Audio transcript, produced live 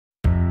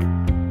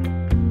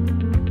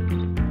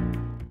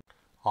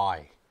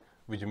Hi,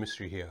 Vijay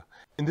Mystery here.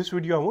 In this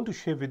video, I want to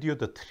share with you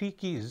the 3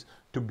 keys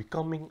to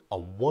becoming a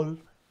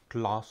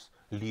world-class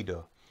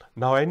leader.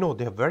 Now, I know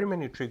there are very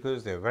many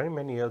triggers, there are very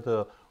many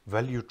other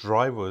value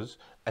drivers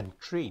and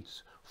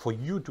traits for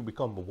you to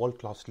become a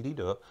world-class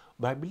leader,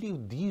 but I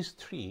believe these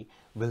 3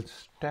 will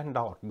stand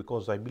out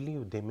because I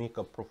believe they make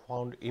a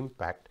profound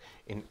impact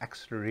in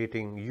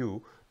accelerating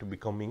you to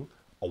becoming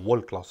a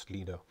world-class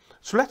leader.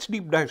 So let's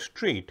deep dive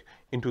straight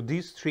into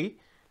these 3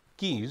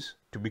 keys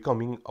to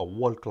becoming a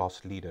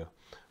world-class leader.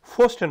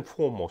 First and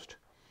foremost,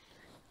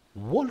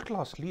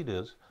 world-class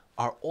leaders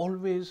are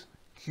always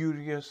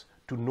curious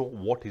to know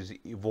what is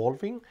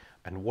evolving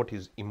and what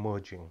is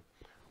emerging,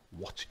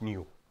 what's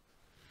new.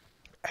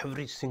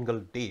 Every single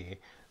day,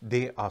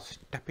 they are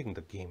stepping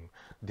the game.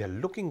 They're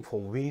looking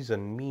for ways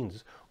and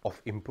means of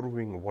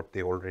improving what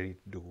they already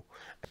do.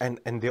 And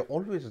they're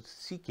always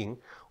seeking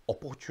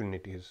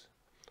opportunities.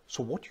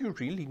 So what you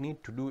really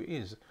need to do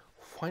is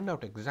find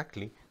out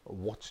exactly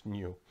what's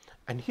new.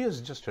 And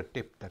here's just a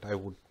tip that I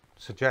would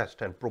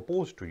suggest and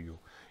propose to you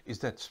is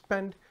that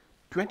spend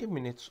 20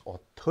 minutes or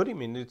 30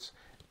 minutes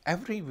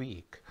every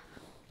week.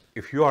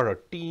 If you are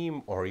a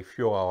team or if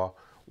you are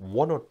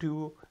one or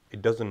two,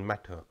 it doesn't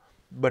matter.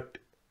 But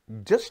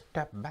just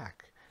step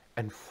back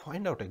and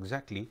find out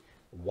exactly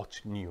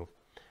what's new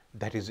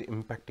that is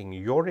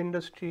impacting your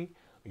industry,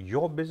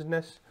 your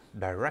business,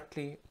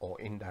 directly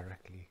or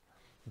indirectly.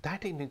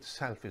 That in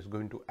itself is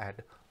going to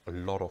add a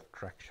lot of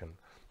traction,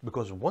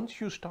 because once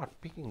you start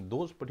picking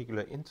those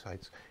particular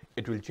insights,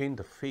 it will change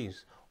the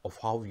face of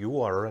how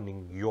you are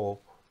running your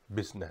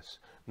business.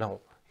 Now,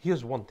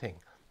 here's one thing.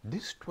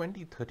 This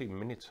 20-30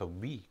 minutes a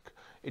week,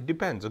 it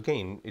depends.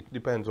 Again, it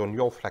depends on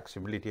your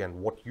flexibility and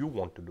what you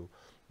want to do.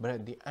 But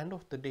at the end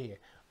of the day,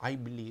 I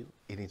believe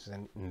it is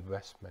an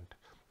investment,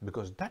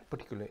 because that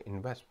particular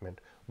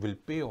investment will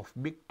pay off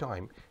big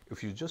time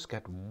if you just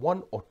get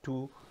 1 or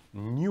 2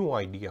 new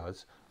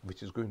ideas,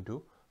 which is going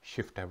to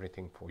shift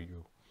everything for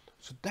you.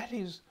 So that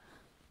is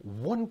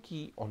one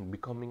key on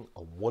becoming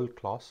a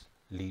world-class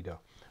leader.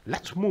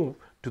 Let's move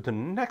to the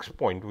next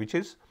point, which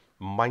is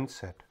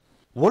mindset.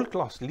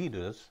 World-class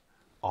leaders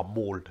are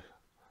bold.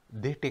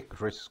 They take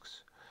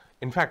risks.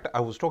 In fact, I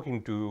was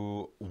talking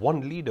to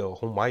one leader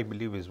whom I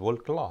believe is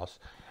world-class,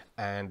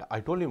 and I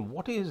told him,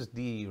 what is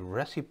the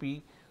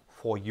recipe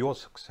for your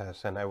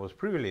success? And I was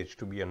privileged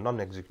to be a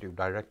non-executive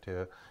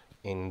director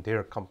in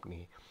their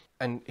company.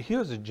 And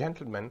here's a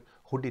gentleman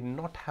who did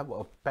not have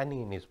a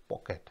penny in his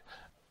pocket.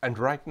 And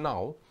right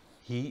now,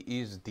 he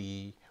is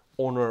the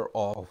owner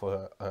of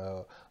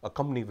a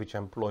company which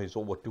employs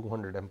over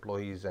 200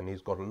 employees, and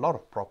he's got a lot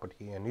of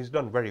property, and he's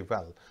done very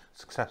well,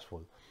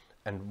 successful.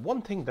 And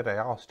one thing that I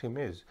asked him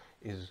is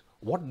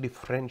what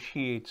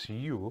differentiates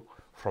you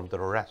from the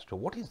rest?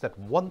 What is that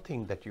one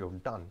thing that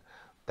you've done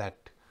that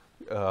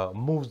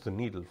moves the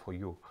needle for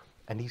you?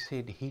 And he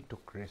said he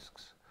took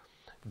risks.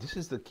 This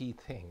is the key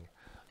thing.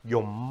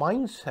 Your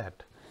mindset,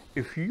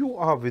 if you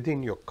are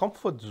within your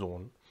comfort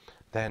zone,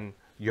 then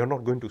you're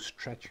not going to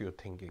stretch your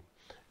thinking.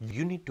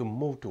 You need to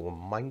move to a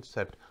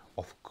mindset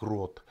of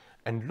growth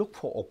and look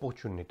for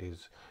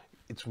opportunities.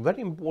 It's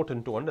very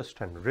important to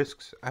understand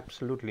risks,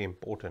 absolutely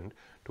important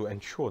to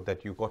ensure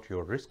that you got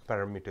your risk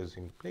parameters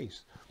in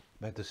place.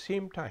 But at the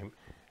same time,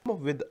 come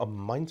up with a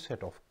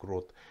mindset of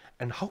growth.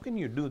 And how can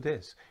you do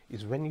this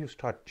is when you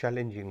start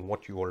challenging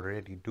what you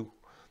already do.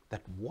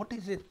 That what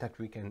is it that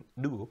we can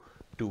do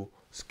to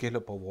scale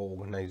up our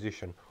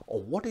organization,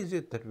 or what is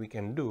it that we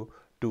can do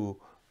to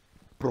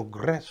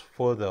progress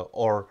further,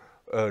 or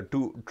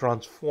to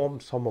transform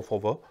some of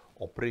our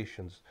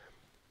operations.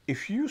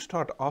 If you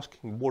start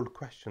asking bold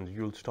questions,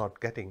 you'll start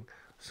getting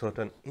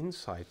certain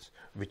insights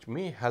which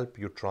may help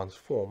you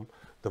transform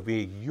the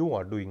way you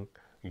are doing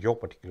your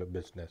particular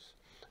business.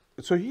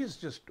 So here's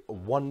just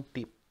one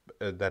tip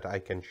that I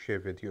can share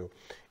with you,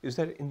 is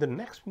that in the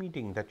next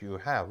meeting that you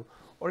have,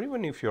 or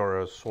even if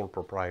you're a sole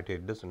proprietor,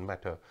 it doesn't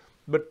matter,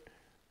 but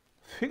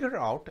figure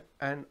out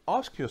and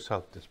ask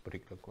yourself this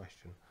particular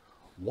question: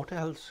 what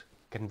else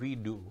can we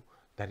do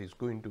that is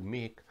going to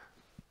make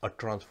a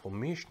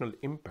transformational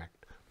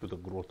impact to the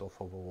growth of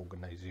our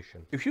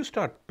organization? If you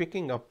start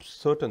picking up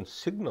certain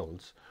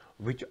signals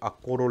which are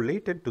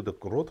correlated to the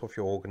growth of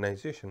your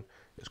organization,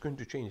 it's going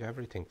to change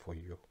everything for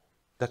you.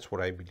 That's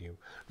what I believe.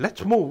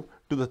 Let's move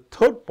to the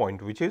third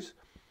point, which is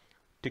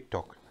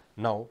TikTok.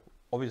 Now,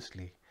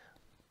 obviously,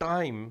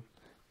 time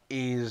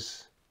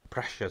is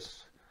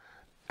precious.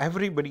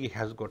 Everybody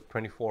has got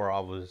 24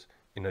 hours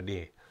in a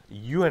day.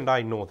 You and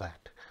I know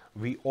that.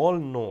 We all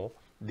know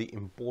the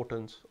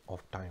importance of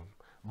time.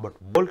 But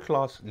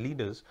world-class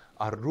leaders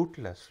are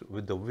ruthless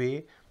with the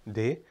way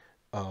they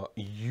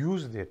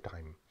use their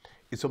time.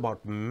 It's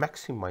about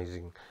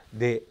maximizing.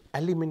 They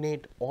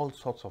eliminate all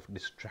sorts of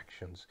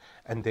distractions,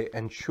 and they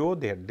ensure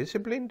they are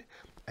disciplined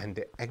and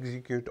they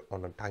execute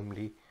on a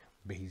timely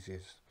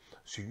basis.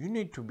 So you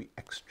need to be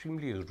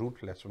extremely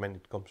ruthless when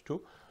it comes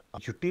to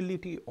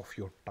utility of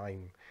your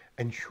time,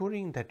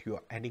 ensuring that you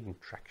are adding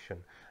traction.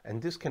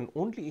 And this can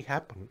only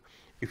happen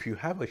if you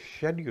have a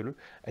schedule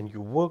and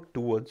you work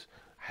towards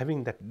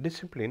having that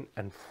discipline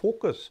and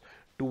focus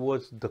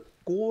towards the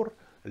core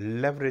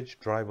leverage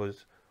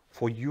drivers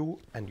for you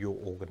and your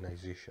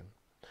organization.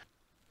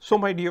 So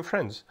my dear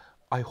friends,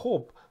 I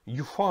hope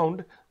you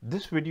found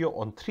this video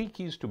on 3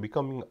 keys to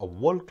becoming a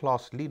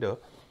world-class leader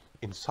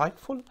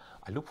insightful.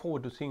 I look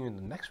forward to seeing you in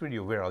the next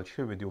video, where I'll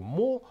share with you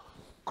more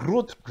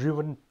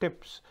growth-driven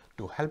tips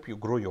to help you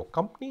grow your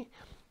company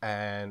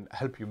and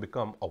help you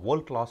become a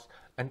world-class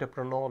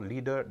entrepreneur,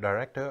 leader,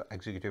 director,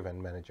 executive,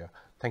 and manager.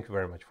 Thank you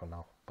very much for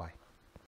now.